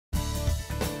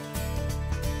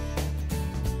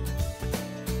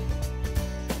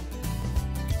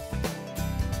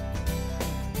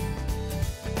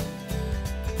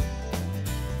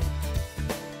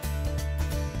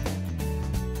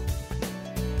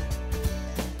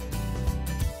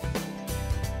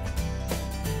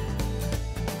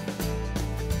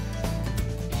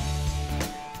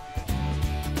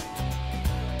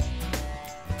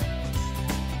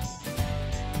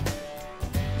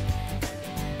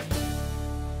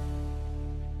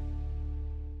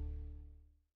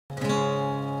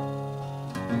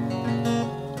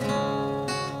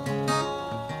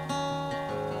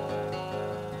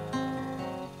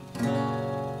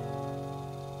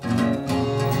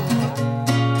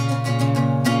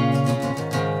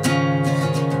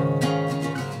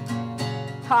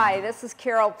this is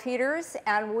Carol Peters,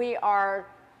 and we are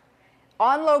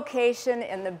on location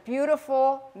in the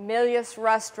beautiful Milias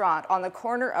restaurant on the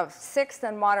corner of 6th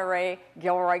and Monterey,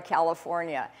 Gilroy,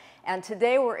 California. And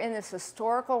today we're in this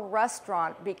historical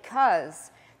restaurant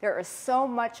because there is so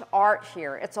much art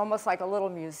here. It's almost like a little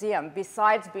museum,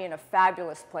 besides being a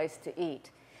fabulous place to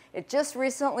eat. It just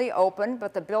recently opened,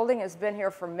 but the building has been here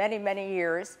for many, many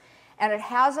years. And it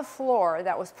has a floor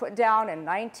that was put down in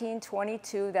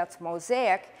 1922, that's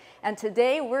mosaic. And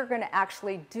today we're going to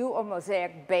actually do a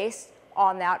mosaic based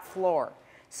on that floor.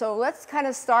 So let's kind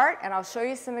of start, and I'll show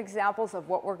you some examples of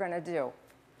what we're going to do.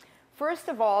 First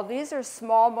of all, these are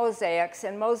small mosaics,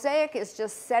 and mosaic is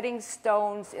just setting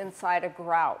stones inside a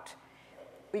grout.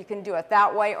 You can do it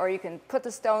that way, or you can put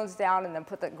the stones down and then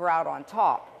put the grout on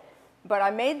top. But I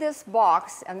made this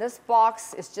box, and this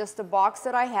box is just a box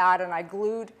that I had, and I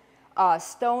glued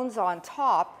stones on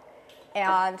top,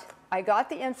 and I got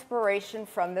the inspiration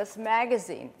from this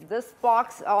magazine. This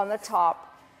box on the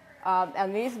top,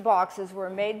 and these boxes were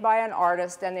made by an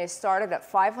artist, and they started at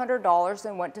 $500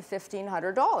 and went to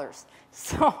 $1,500.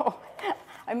 So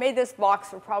I made this box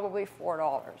for probably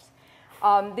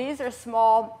 $4. These are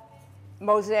small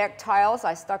mosaic tiles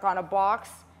I stuck on a box.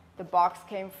 The box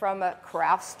came from a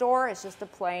craft store. It's just a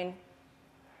plain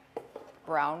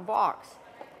brown box.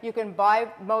 You can buy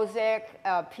mosaic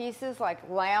pieces like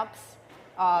lamps,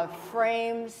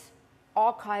 frames,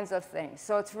 all kinds of things.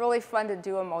 So it's really fun to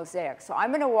do a mosaic. So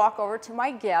I'm going to walk over to my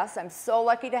guests. I'm so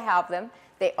lucky to have them.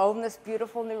 They own this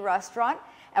beautiful new restaurant,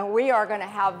 and we are going to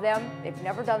have them, they've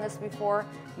never done this before,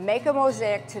 make a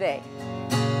mosaic today.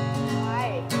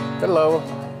 Hi. Hello.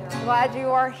 Glad you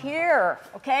are here.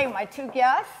 Okay, my two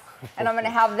guests, and I'm going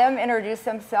to have them introduce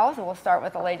themselves, and we'll start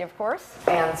with the lady, of course.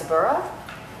 Ann Zabura,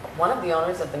 one of the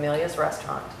owners of the Milias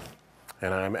restaurant.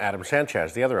 And I'm Adam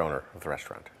Sanchez, the other owner of the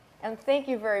restaurant. And thank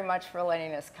you very much for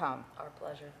letting us come. Our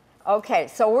pleasure. Okay,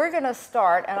 so we're going to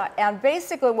start, and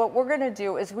basically what we're going to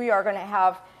do is we are going to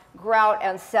have grout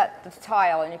and set the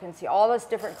tile, and you can see all those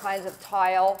different kinds of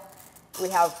tile. We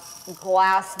have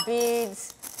glass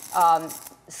beads,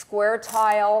 square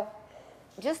tile,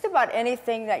 just about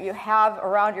anything that you have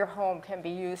around your home can be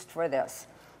used for this.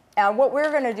 And what we're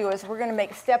going to do is we're going to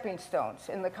make stepping stones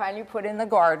in the kind you put in the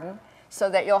garden so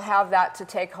that you'll have that to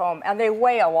take home. And they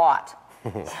weigh a lot.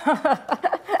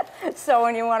 So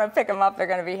when you want to pick them up, they're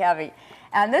going to be heavy.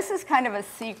 And this is kind of a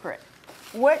secret.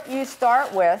 What you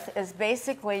start with is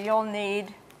basically you'll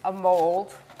need a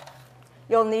mold.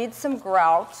 You'll need some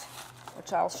grout,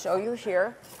 which I'll show you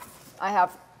here.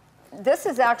 This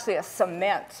is actually a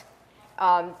cement.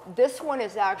 This one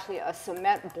is actually a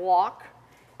cement block.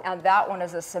 And that one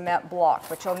is a cement block,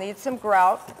 but you'll need some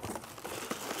grout,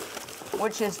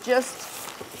 which is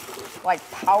just like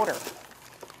powder.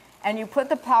 And you put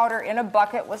the powder in a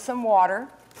bucket with some water,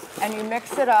 and you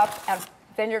mix it up, and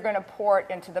then you're going to pour it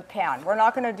into the pan. We're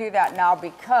not going to do that now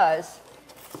because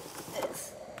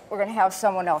we're going to have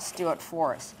someone else do it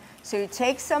for us. So you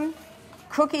take some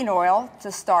cooking oil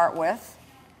to start with,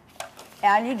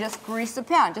 and you just grease the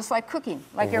pan, just like cooking,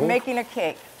 like you're making a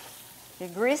cake. You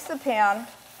grease the pan.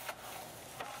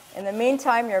 In the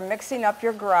meantime, you're mixing up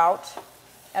your grout,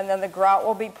 and then the grout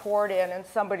will be poured in, and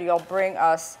somebody will bring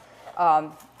us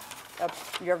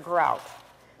your grout.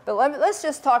 But let's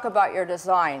just talk about your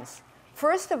designs.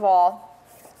 First of all,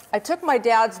 I took my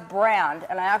dad's brand,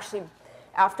 and I actually,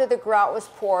 after the grout was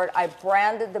poured, I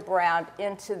branded the brand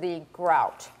into the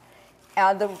grout.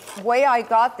 And the way I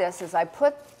got this is I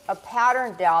put a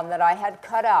pattern down that I had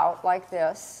cut out like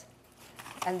this,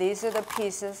 and these are the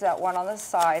pieces that went on the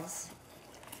sides.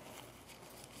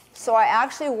 So I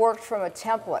actually worked from a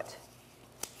template.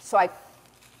 So I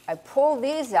pulled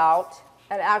these out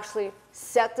and actually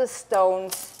set the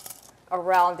stones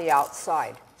around the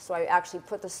outside. So I actually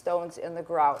put the stones in the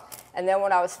grout. And then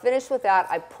when I was finished with that,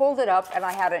 I pulled it up and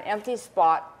I had an empty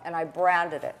spot and I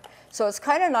branded it. So it's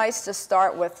kind of nice to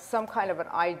start with some kind of an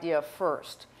idea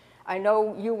first. I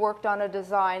know you worked on a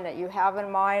design that you have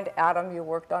in mind. Adam, you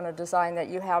worked on a design that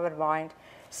you have in mind.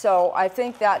 So I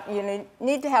think that you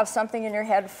need to have something in your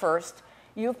head first.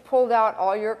 You've pulled out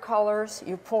all your colors.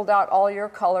 You've pulled out all your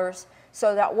colors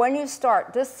so that when you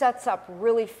start, this sets up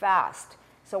really fast.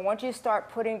 So once you start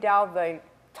putting down the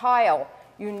tile,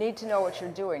 you need to know what you're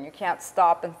doing. You can't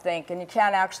stop and think, and you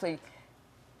can't actually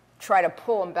try to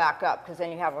pull them back up because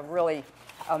then you have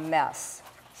a mess.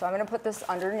 So I'm going to put this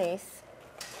underneath.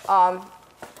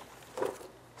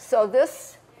 So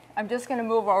this, I'm just going to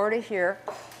move over to here.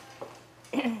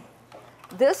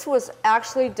 This was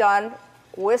actually done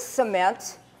with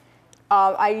cement.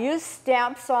 I used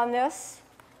stamps on this,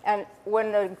 and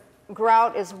when the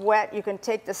grout is wet, you can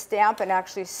take the stamp and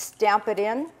actually stamp it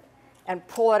in. and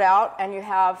pull it out, and you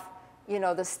have, you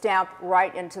know, the stamp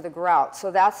right into the grout. So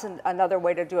that's another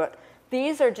way to do it.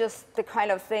 These are just the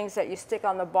kind of things that you stick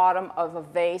on the bottom of a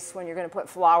vase when you're going to put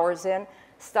flowers in.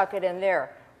 Stuck it in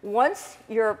there. Once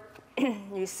you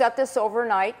set this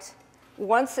overnight,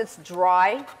 once it's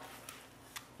dry,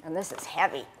 and this is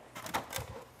heavy,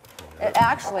 it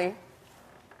actually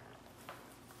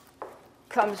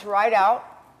comes right out,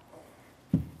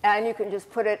 and you can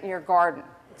just put it in your garden.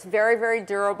 It's very, very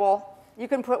durable. You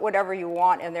can put whatever you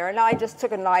want in there. And I just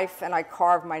took a knife and I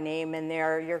carved my name in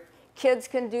there. Your kids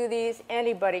can do these.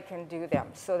 Anybody can do them.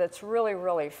 So that's really,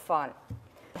 really fun.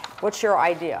 What's your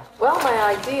idea? Well,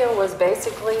 my idea was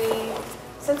basically,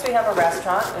 since we have a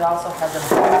restaurant, it also has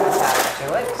a bar attached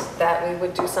to it, that we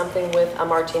would do something with a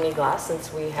martini glass,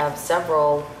 since we have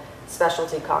several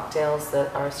specialty cocktails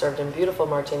that are served in beautiful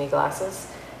martini glasses.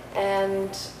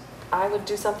 And I would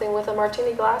do something with a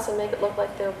martini glass and make it look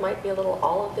like there might be a little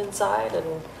olive inside,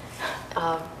 and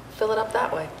fill it up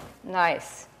that way.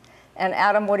 Nice. And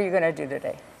Adam, what are you going to do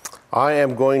today? I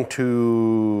am going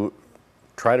to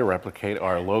try to replicate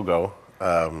our logo,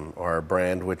 our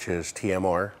brand, which is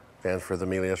TMR, stands for the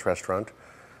Milias restaurant,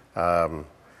 and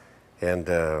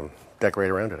decorate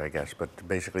around it, I guess, but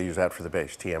basically use that for the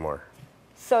base, TMR.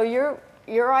 So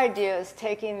your idea is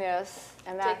taking this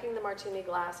and Taking the martini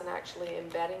glass and actually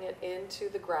embedding it into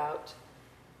the grout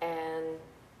and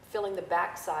filling the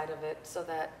back side of it so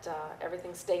that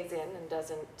everything stays in and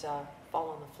doesn't fall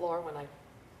on the floor when I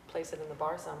place it in the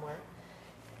bar somewhere.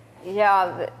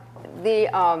 Yeah,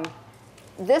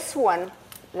 this one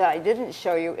that I didn't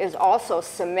show you is also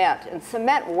cement, and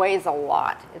cement weighs a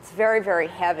lot. It's very, very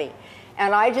heavy.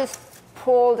 And I just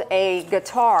pulled a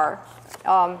guitar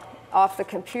off the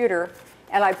computer,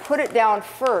 and I put it down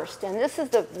first. And this is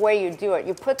the way you do it.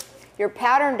 You put your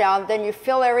pattern down, then you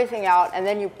fill everything out, and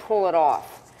then you pull it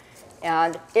off.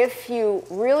 And if you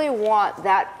really want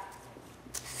that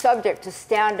subject to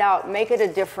stand out, make it a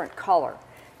different color.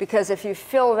 Because if you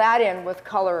fill that in with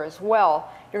color as well,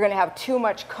 you're going to have too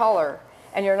much color,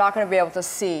 and you're not going to be able to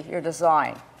see your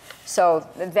design. So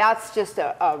that's just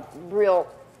a real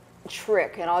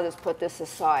trick, and I'll just put this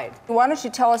aside. Why don't you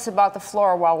tell us about the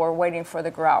floor while we're waiting for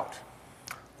the grout?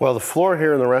 Well, the floor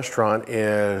here in the restaurant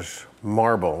is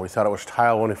marble. We thought it was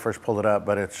tile when we first pulled it up,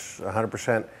 but it's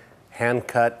 100%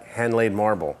 hand-cut, hand-laid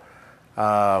marble.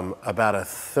 About a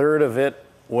third of it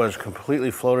was completely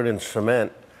floated in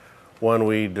cement when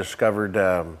we discovered,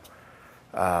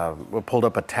 we pulled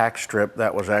up a tack strip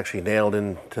that was actually nailed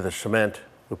into the cement.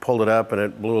 We pulled it up and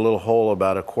it blew a little hole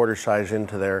about a quarter size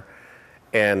into there.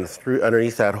 And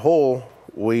underneath that hole,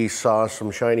 we saw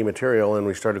some shiny material, and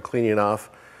we started cleaning it off,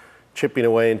 chipping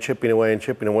away and chipping away and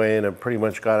chipping away, and it pretty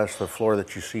much got us the floor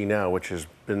that you see now, which has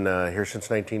been here since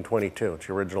 1922. It's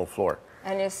the original floor.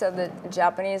 And you said the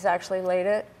Japanese actually laid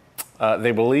it?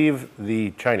 They believe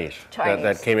the Chinese.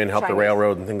 That came in, helped the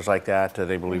railroad and things like that.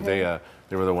 They believe they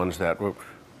were the ones that,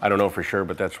 I don't know for sure,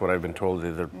 but that's what I've been told.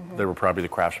 They were probably the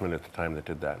craftsmen at the time that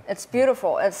did that. It's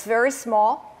beautiful. It's very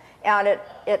small, and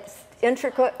it's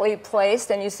intricately placed,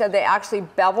 and you said they actually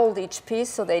beveled each piece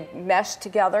so they meshed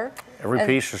together. Every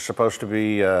piece is supposed to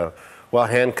be well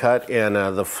hand cut, and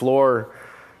the floor,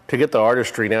 to get the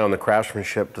artistry now and the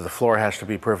craftsmanship, the floor has to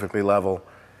be perfectly level,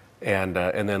 and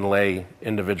then lay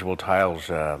individual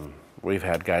tiles. We've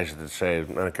had guys that say, I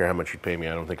don't care how much you'd pay me,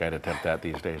 I don't think I'd attempt that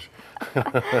these days.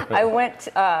 I went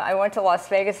to Las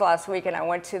Vegas last week, and I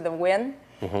went to the Wynn,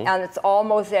 and it's all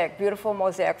mosaic, beautiful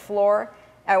mosaic floor.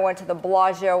 I went to the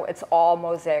Bellagio, it's all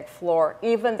mosaic floor,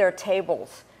 even their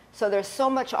tables. So there's so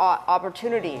much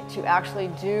opportunity to actually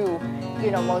do,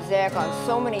 mosaic on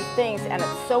so many things, and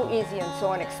it's so easy and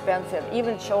so inexpensive.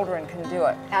 Even children can do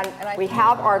it. And we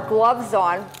have our gloves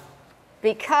on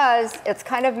because it's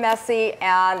kind of messy,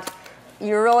 and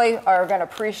you really are going to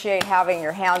appreciate having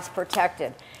your hands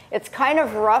protected. It's kind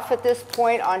of rough at this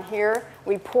point on here.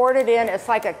 We poured it in, it's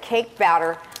like a cake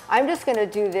batter. I'm just going to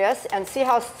do this and see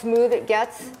how smooth it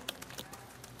gets.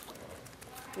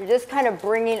 You're just kind of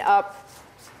bringing up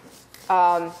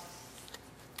a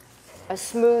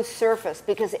smooth surface,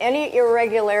 because any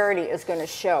irregularity is going to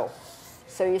show.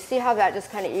 So you see how that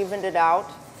just kind of evened it out?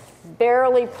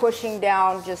 Barely pushing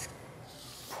down, just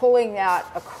pulling that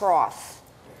across.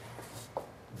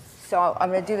 So I'm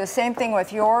going to do the same thing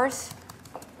with yours.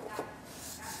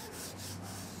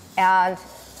 And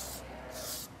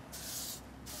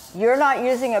you're not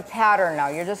using a pattern now.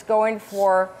 You're just going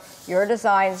for your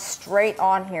design straight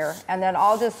on here, and then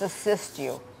I'll just assist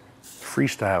you.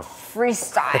 Freestyle.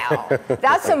 Freestyle.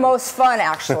 That's the most fun,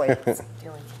 actually.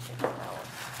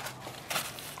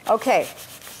 Okay,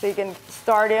 so you can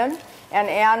start in, And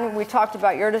Anne, we talked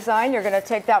about your design. You're going to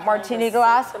take that martini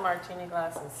glass. The martini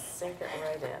glass and sink it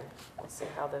right in. We'll see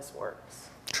how this works.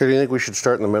 So do you think we should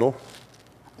start in the middle?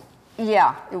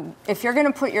 Yeah. If you're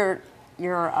going to put your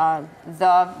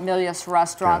the Milias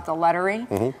restaurant, the lettering,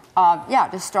 yeah,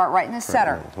 just start right in the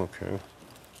center. Okay.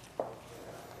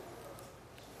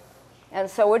 And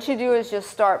so what you do is just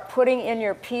start putting in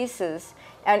your pieces.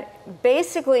 And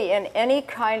basically in any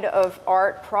kind of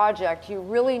art project, you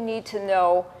really need to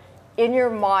know in your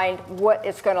mind what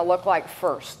it's going to look like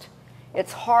first.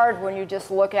 It's hard when you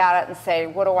just look at it and say,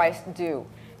 what do I do?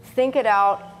 Think it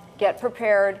out, get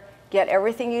prepared, get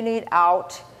everything you need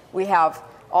out. We have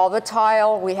all the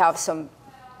tile, we have some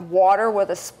water with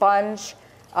a sponge,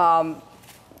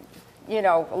 you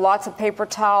know, lots of paper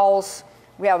towels.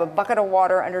 We have a bucket of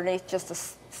water underneath just to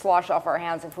slosh off our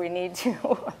hands if we need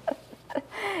to.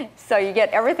 So you get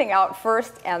everything out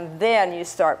first and then you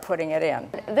start putting it in.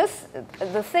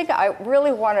 The thing I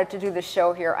really wanted to do the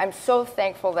show here, I'm so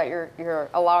thankful that you're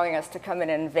allowing us to come in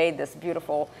and invade this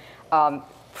beautiful,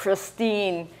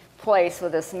 pristine place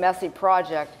with this messy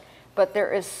project. But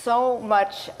there is so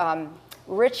much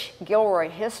rich Gilroy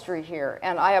history here,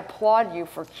 and I applaud you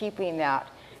for keeping that,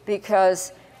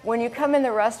 because when you come in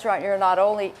the restaurant, you're not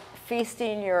only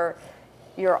feasting your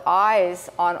eyes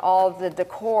on all of the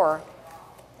decor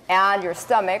and your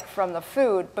stomach from the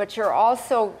food, but you're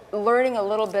also learning a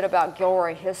little bit about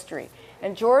Gilroy history.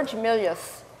 And George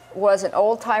Milias was an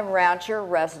old-time rancher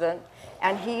resident,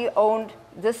 and he owned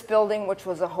this building, which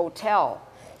was a hotel.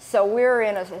 So we're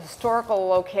in a historical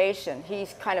location. He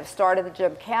kind of started the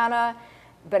Gymkhana,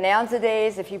 Bonanza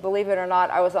days. If you believe it or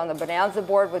not, I was on the Bonanza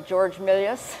board with George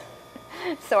Milias,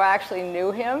 so I actually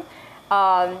knew him.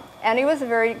 And he was a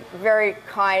very, very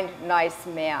kind, nice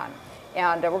man.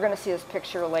 And we're going to see his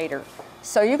picture later.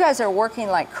 So you guys are working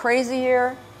like crazy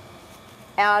here.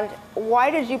 And why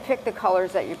did you pick the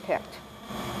colors that you picked?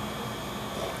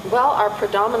 Well, our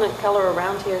predominant color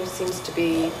around here seems to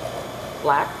be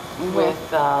black with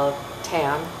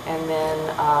tan. And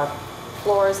then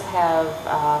floors have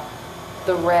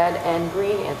the red and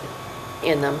green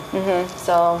in them.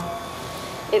 So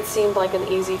it seemed like an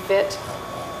easy fit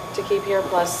to keep here.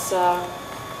 Plus,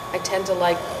 I tend to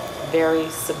like very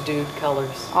subdued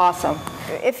colors. Awesome.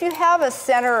 If you have a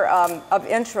center of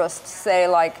interest, say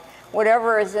like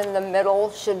whatever is in the middle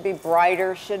should be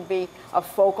brighter, should be a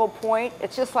focal point.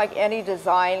 It's just like any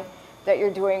design that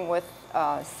you're doing with,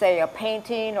 say, a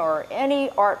painting or any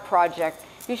art project.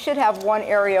 You should have one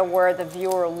area where the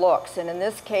viewer looks. And in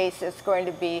this case, it's going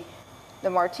to be the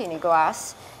martini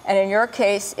glass. And in your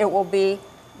case, it will be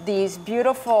these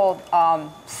beautiful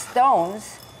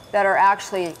stones that are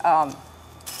actually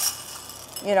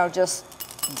you know, just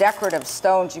decorative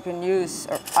stones you can use.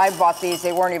 I bought these,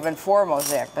 they weren't even for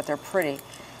mosaic, but they're pretty.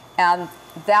 And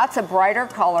that's a brighter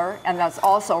color, and that's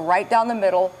also right down the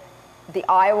middle. The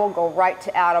eye will go right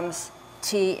to Adam's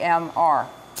TMR.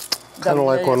 Kind of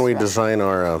like when we design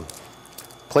our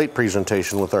plate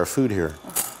presentation with our food here.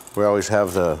 We always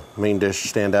have the main dish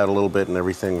stand out a little bit and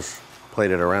everything's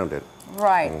plated around it.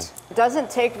 Right. It doesn't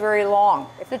take very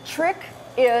long. The trick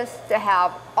is to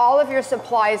have all of your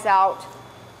supplies out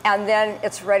and then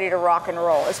it's ready to rock and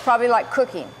roll. It's probably like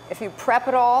cooking. If you prep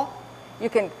it all, you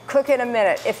can cook in a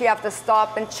minute. If you have to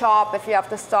stop and chop, if you have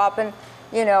to stop and,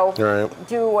 you know,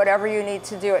 do whatever you need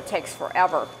to do, it takes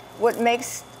forever. What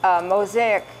makes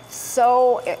mosaic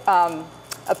so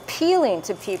appealing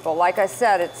to people, like I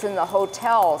said, it's in the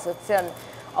hotels, it's in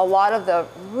a lot of the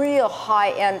real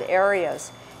high-end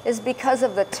areas, is because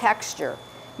of the texture.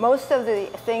 Most of the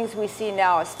things we see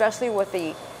now, especially with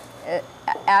the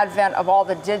advent of all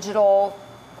the digital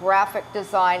graphic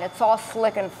design, it's all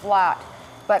slick and flat.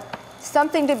 But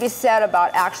something to be said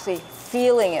about actually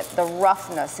feeling it, the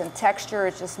roughness. And texture,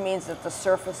 it just means that the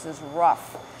surface is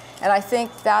rough. And I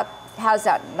think that has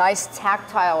that nice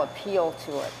tactile appeal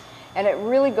to it. And it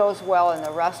really goes well in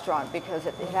the restaurant because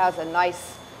it has a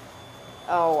nice,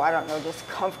 oh, I don't know, just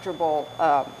comfortable,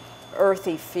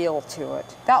 earthy feel to it.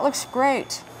 That looks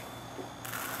great.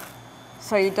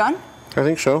 So you done? I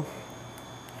think so.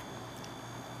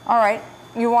 All right,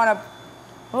 you want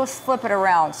to, let's flip it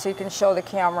around so you can show the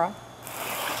camera.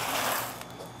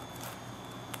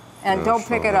 And don't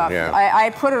pick it up. Yeah. I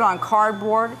put it on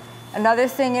cardboard. Another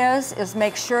thing is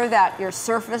make sure that your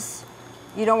surface,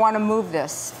 you don't want to move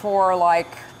this for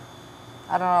like,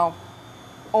 I don't know,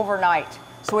 overnight.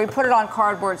 So we put it on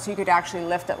cardboard so you could actually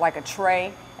lift it like a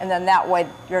tray, and then that way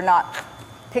you're not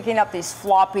picking up these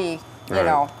floppy, you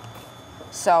know.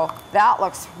 So that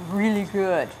looks really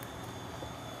good.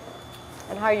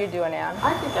 And how are you doing, Anne?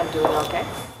 I think I'm doing okay.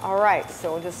 All right,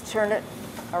 so we'll just turn it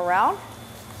around.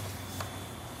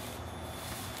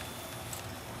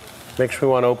 Makes me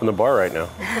want to open the bar right now.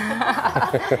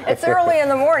 It's early in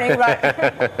the morning,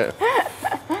 but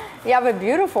you have a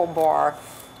beautiful bar.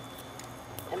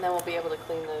 And then we'll be able to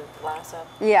clean the glass up.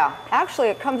 Yeah, actually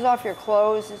it comes off your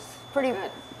clothes. It's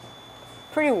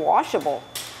pretty washable,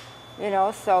 you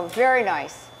know, so very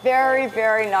nice. Very,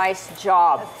 very nice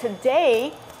job.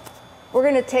 Today, we're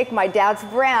gonna take my dad's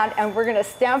brand and we're gonna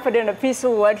stamp it in a piece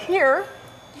of wood here.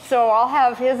 So I'll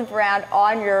have his brand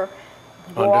on your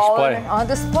wall on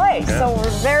display. Yeah. So we're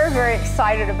very, very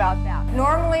excited about that.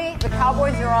 Normally, the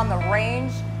cowboys are on the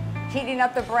range, heating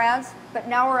up the brands, but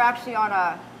now we're actually on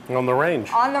the range.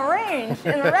 On the range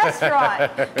in the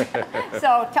restaurant.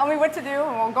 So tell me what to do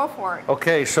and we'll go for it.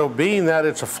 Okay, so being that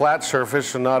it's a flat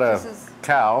surface and not a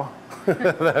cow,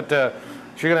 that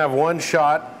you're gonna have one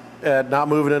shot at not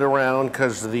moving it around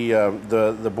because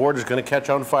the board is gonna catch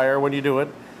on fire when you do it.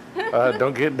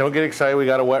 Don't get excited. We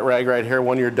got a wet rag right here.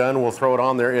 When you're done, we'll throw it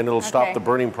on there and it'll stop the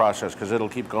burning process because it'll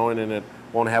keep going and it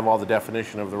won't have all the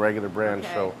definition of the regular brand.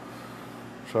 Okay.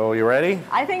 So you ready?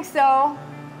 I think so.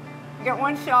 You get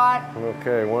one shot.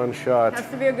 Okay, one shot. Has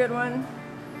to be a good one.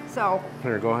 So.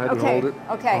 Here, go ahead and hold it.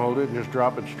 Okay. Hold it and just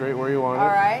drop it straight where you want it. All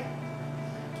right.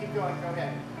 Keep going, go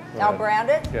ahead. Now brand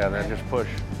it? Yeah, then just push.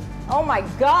 Oh my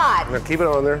God. Now keep it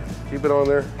on there. Keep it on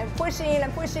there. I'm pushing,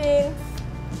 I'm pushing.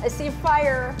 I see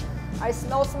fire. I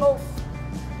smell smoke.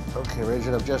 Okay, raise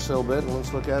it up just a little bit and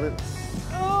let's look at it.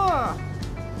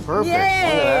 Perfect. Yay! Look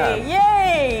at that.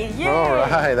 Yay! Yay! All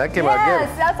right, that came out good.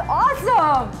 Yes, that's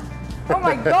awesome. Oh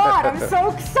my God, I'm so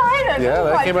excited. Yeah,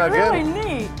 that came out really good.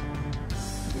 Really neat.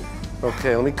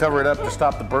 Okay, let me cover it up to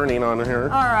stop the burning on here.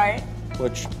 All right.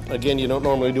 Which, again, you don't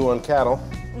normally do on cattle.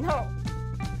 No.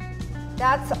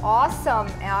 That's awesome,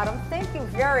 Adam. Thank you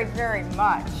very, very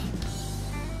much.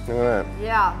 Look at that.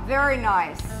 Yeah, very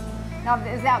nice. Now,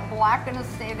 is that black gonna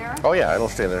stay there? Oh yeah, it'll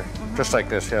stay there. Just like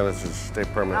this. Yeah, this is stay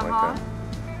permanent like that.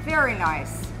 Very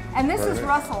nice. And this is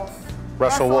Russell's.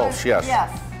 Russell Wolf's, yes.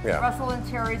 Yes. Yeah. Russell and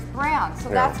Terry's brand. So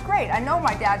that's great. I know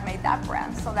my dad made that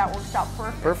brand, so that works out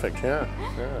perfect. Perfect, yeah.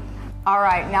 All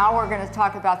right, now we're going to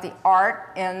talk about the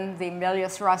art in the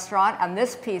Milias restaurant, and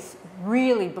this piece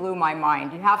really blew my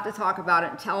mind. You have to talk about it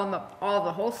and tell them all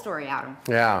the whole story, Adam.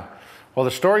 Yeah. Well,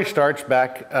 the story starts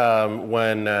back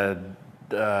when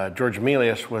George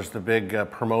Milias was the big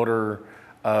promoter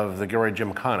of the Gilroy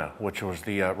Gymkhana, which was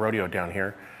the rodeo down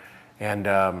here. And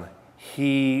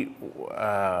he,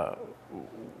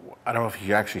 I don't know if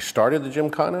he actually started the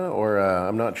Gymkhana or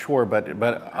I'm not sure, but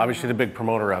obviously the big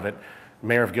promoter of it,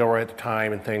 mayor of Gilroy at the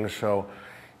time and things. So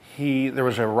there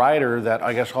was a rider that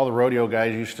I guess all the rodeo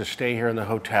guys used to stay here in the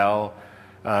hotel,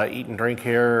 eat and drink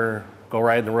here, go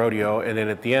ride the rodeo, and then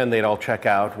at the end they'd all check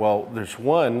out. Well, there's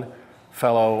one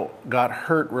fellow got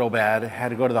hurt real bad, had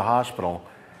to go to the hospital,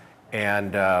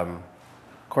 and of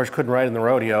course couldn't ride in the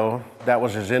rodeo. That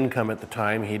was his income at the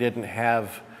time. He didn't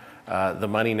have the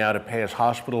money now to pay his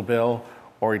hospital bill,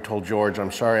 or he told George,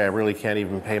 I'm sorry, I really can't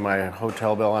even pay my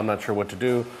hotel bill, I'm not sure what to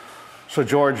do. So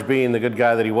George, being the good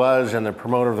guy that he was and the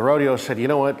promoter of the rodeo, said, you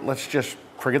know what, let's just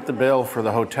forget the bill for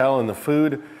the hotel and the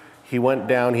food. He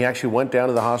actually went down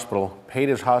to the hospital, paid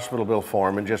his hospital bill for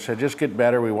him, and just said, just get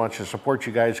better, we want you to support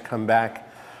you guys, come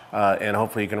back, and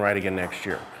hopefully you can ride again next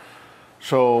year.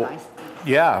 So, nice.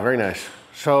 Yeah, very nice.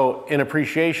 So in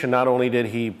appreciation, not only did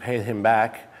he pay him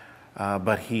back,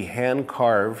 but he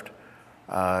hand-carved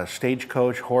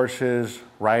stagecoach, horses,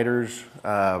 riders.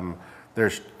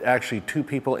 There's actually 2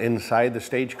 people inside the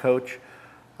stagecoach.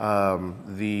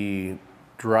 The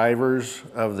drivers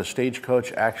of the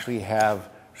stagecoach actually have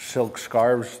silk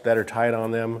scarves that are tied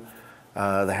on them.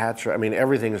 The hats are, I mean,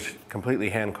 everything is completely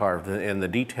hand-carved. And the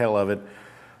detail of it,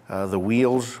 the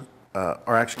wheels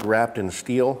are actually wrapped in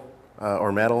steel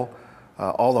or metal.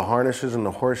 All the harnesses and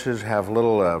the horses have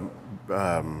little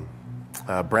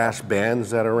brass bands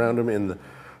that are around them.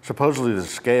 Supposedly the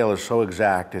scale is so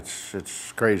exact,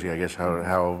 it's crazy, I guess,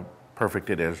 how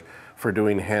perfect it is for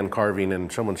doing hand carving,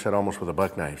 and someone said almost with a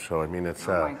buck knife. So I mean, it's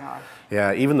oh my gosh.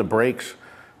 Yeah, even the brakes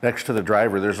next to the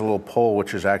driver, there's a little pole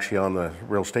which is actually on the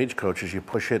real stagecoaches. You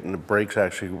push it and the brakes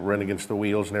actually run against the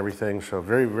wheels and everything. So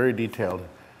very, very detailed.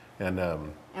 And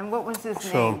what was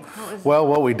his name? Well,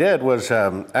 what we did was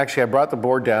actually I brought the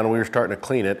board down and we were starting to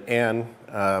clean it, and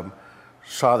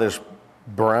saw this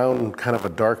brown, kind of a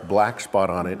dark black spot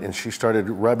on it, and she started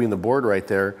rubbing the board right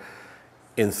there,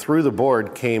 and through the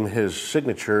board came his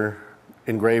signature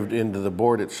engraved into the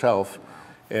board itself.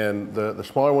 And the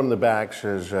smaller one in the back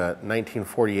says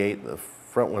 1948, the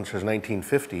front one says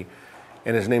 1950,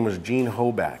 and his name was Gene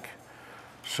Hoback.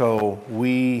 So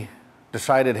we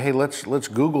decided, hey, let's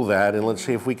Google that and let's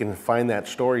see if we can find that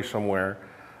story somewhere.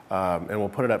 and we'll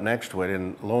put it up next to it.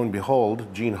 And lo and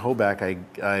behold, Gene Hoback,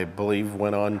 I believe,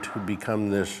 went on to become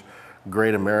this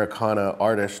great Americana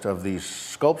artist of these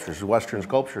sculptures, Western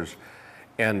sculptures.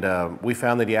 And we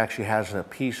found that he actually has a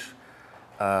piece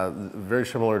very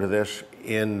similar to this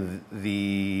in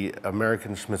the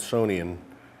American Smithsonian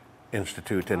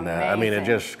Institute. And I mean, it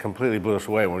just completely blew us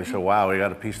away when we said, wow, we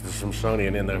got a piece of the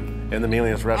Smithsonian in the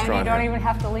Milias restaurant. And you don't even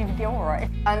have to leave Gilroy.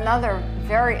 Another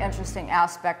very interesting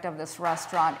aspect of this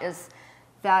restaurant is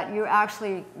that you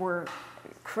actually were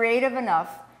creative enough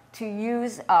to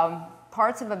use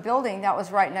parts of a building that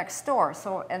was right next door.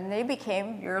 So, and they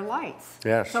became your lights.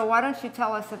 Yes. So why don't you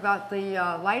tell us about the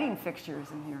lighting fixtures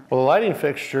in here? Well, the lighting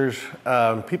fixtures,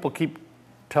 people keep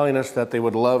telling us that they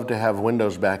would love to have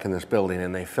windows back in this building,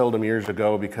 and they filled them years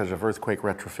ago because of earthquake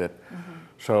retrofit.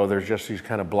 So there's just these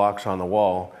kind of blocks on the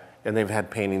wall, and they've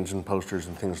had paintings and posters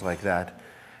and things like that.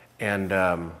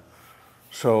 And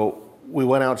so we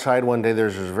went outside one day.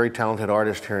 There's this very talented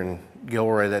artist here in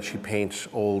Gilroy that she paints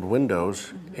old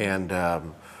windows,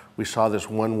 and we saw this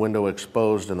one window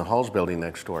exposed in the Halls building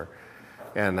next door.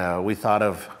 And we thought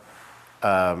of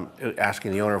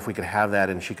asking the owner if we could have that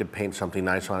and she could paint something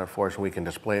nice on it for us and we can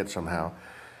display it somehow.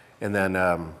 And then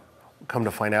come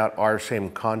to find out, our same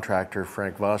contractor,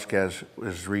 Frank Vasquez,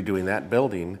 is redoing that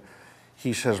building.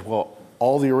 He says, well,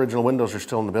 all the original windows are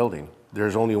still in the building.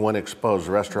 There's only one exposed,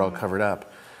 the rest are all covered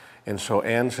up. And so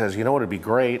Ann says, you know what, it'd be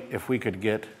great if we could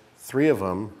get 3 of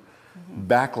them,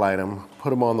 backlight them,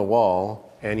 put them on the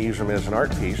wall, and use them as an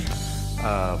art piece,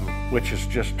 which has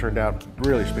just turned out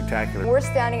really spectacular. We're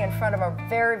standing in front of a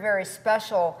very, very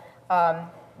special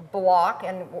block,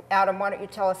 and Adam, why don't you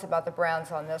tell us about the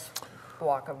brands on this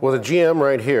block of wood? Well, the GM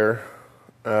right here,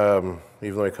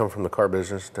 even though I come from the car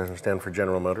business, doesn't stand for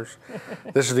General Motors.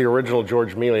 This is the original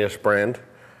George Milias brand.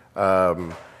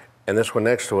 And this one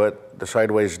next to it, the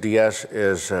Sideways DS,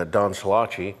 is Don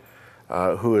Salacci,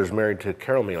 who is married to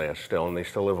Carol Milias still, and they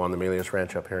still live on the Milias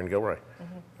Ranch up here in Gilroy.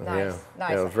 Nice,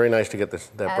 nice. Yeah, it was very nice to get that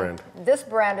And brand. this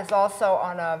brand is also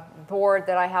on a board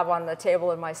that I have on the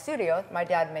table in my studio. My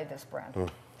dad made this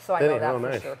brand, so I know that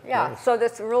for sure. Yeah, nice. so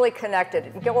that's really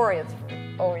connected. Gilroy is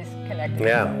always connected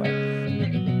that way.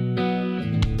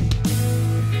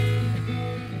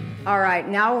 All right,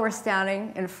 now we're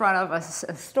standing in front of a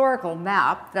historical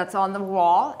map that's on the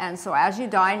wall, and so as you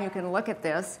dine, you can look at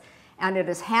this, and it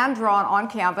is hand-drawn on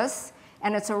canvas,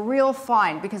 and it's a real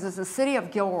find because it's the city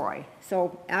of Gilroy.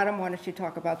 So, Adam, why don't you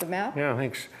talk about the map? Yeah,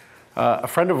 thanks. A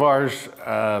friend of ours,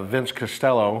 Vince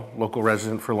Costello, local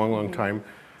resident for a long, long time,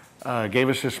 gave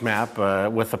us this map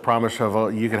with the promise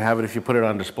of you can have it if you put it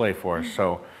on display for us.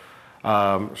 So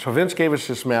Vince gave us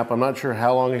this map. I'm not sure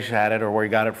how long he's had it or where he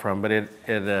got it from, but it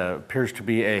appears to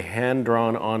be a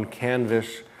hand-drawn on canvas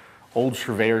old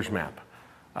surveyor's map.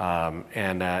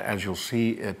 As you'll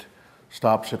see, it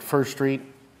stops at First Street.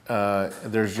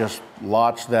 There's just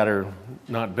lots that are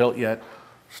not built yet.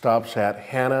 Stops at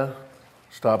Hannah,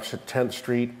 stops at 10th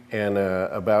Street, and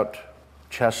about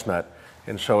Chestnut.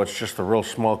 And so it's just the real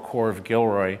small core of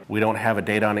Gilroy. We don't have a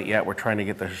date on it yet. We're trying to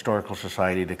get the Historical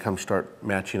Society to come start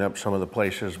matching up some of the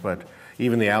places, but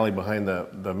even the alley behind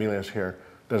the Milias here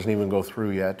doesn't even go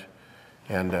through yet.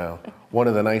 And one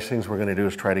of the nice things we're gonna do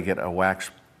is try to get a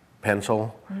wax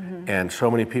pencil. And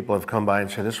so many people have come by and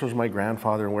said, this was my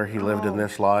grandfather and where he lived in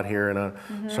this lot here. And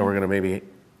so we're gonna maybe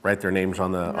write their names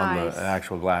on the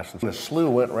actual glass. And the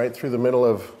slough went right through the middle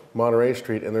of Monterey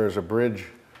Street, and there was a bridge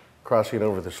crossing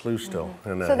over the slough still.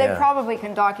 And, so they probably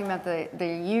can document the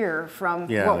year from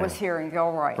what was here in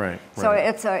Gilroy. Right. So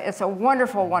it's a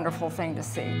wonderful, wonderful thing to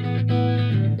see.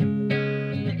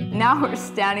 Now we're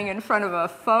standing in front of a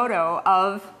photo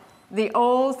of the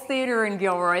old theater in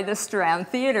Gilroy, the Strand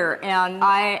Theater, and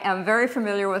I am very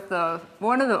familiar with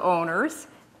one of the owners,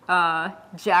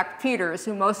 Jack Peters,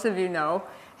 who most of you know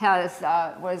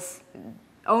was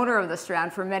owner of the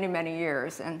Strand for many, many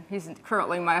years, and he's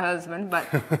currently my husband, but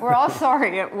we're all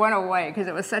sorry it went away because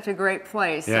it was such a great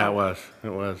place. Yeah, it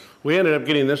was. We ended up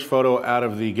getting this photo out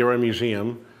of the Gilroy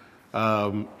Museum,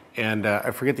 and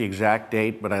I forget the exact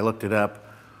date, but I looked it up.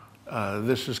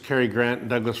 This is Cary Grant and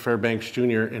Douglas Fairbanks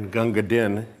Jr. in Gunga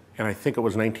Din, and I think it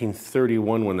was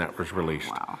 1931 when that was released.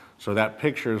 Wow. So that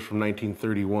picture is from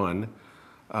 1931.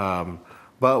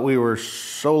 But we were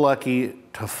so lucky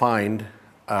to find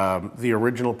the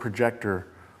original projector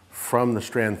from the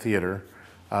Strand Theater,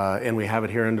 and we have it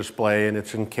here on display, and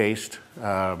it's encased.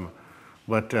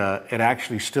 But it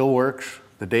actually still works.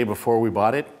 The day before we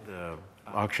bought it, the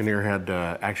auctioneer had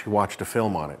actually watched a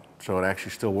film on it. So it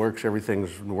actually still works.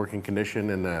 Everything's in working condition,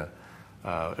 and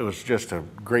it was just a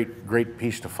great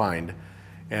piece to find.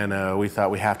 And we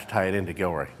thought we have to tie it into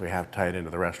Gilroy. We have to tie it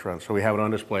into the restaurant. So we have it on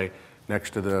display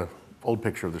next to the old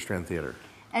picture of the Strand Theater.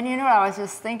 And you know what I was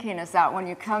just thinking is that when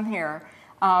you come here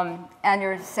and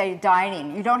you're, say,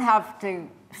 dining, you don't have to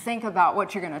think about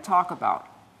what you're going to talk about.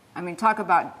 I mean, talk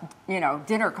about, you know,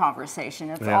 dinner conversation.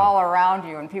 It's all around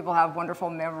you, and people have wonderful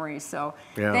memories. So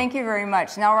thank you very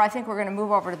much. Now I think we're going to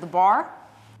move over to the bar.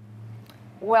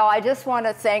 Well, I just want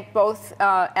to thank both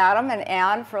Adam and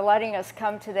Ann for letting us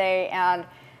come today and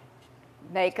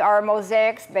make our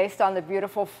mosaics based on the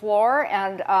beautiful floor.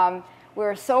 And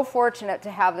we're so fortunate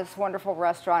to have this wonderful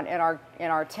restaurant in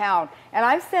our town. And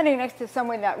I'm standing next to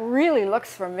someone that really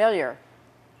looks familiar.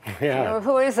 Yeah.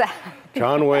 Who is that?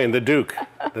 John Wayne, the Duke.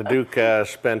 The Duke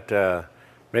spent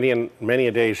many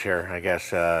a days here, I guess.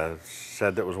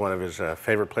 Said that was one of his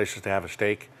favorite places to have a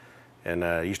steak, and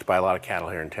used to buy a lot of cattle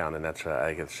here in town, and that's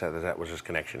I guess that was his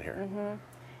connection here. Mm-hmm.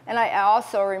 And I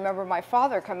also remember my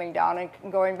father coming down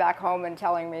and going back home and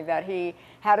telling me that he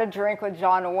had a drink with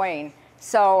John Wayne.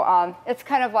 So it's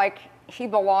kind of like he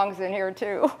belongs in here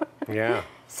too. Yeah.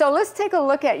 So let's take a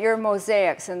look at your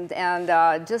mosaics and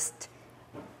just.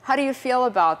 How do you feel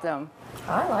about them?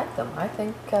 I like them. I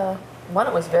think, one,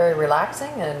 it was very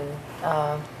relaxing and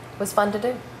it was fun to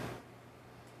do.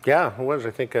 Yeah, it was.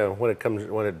 I think when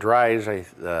it dries, I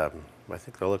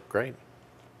think they'll look great.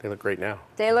 They look great now.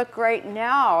 They look great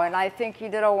now, and I think you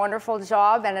did a wonderful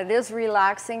job, and it is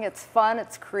relaxing, it's fun,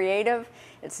 it's creative,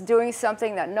 it's doing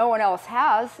something that no one else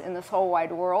has in this whole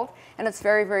wide world, and it's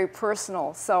very, very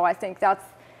personal. So I think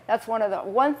that's one of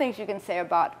the things you can say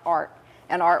about art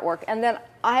and artwork. And then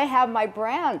I have my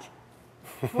brand,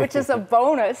 which is a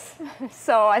bonus.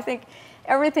 So I think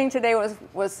everything today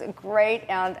was great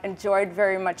and enjoyed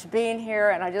very much being here.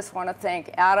 And I just want to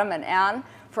thank Adam and Ann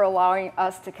for allowing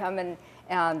us to come and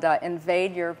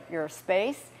invade your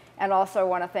space. And also I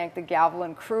want to thank the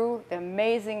Gavilan crew. The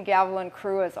amazing Gavilan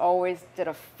crew, as always, did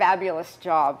a fabulous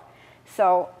job.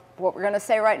 So what we're going to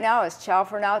say right now is ciao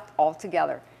for now, all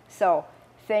together. So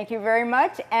thank you very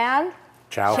much, and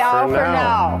ciao for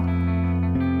now.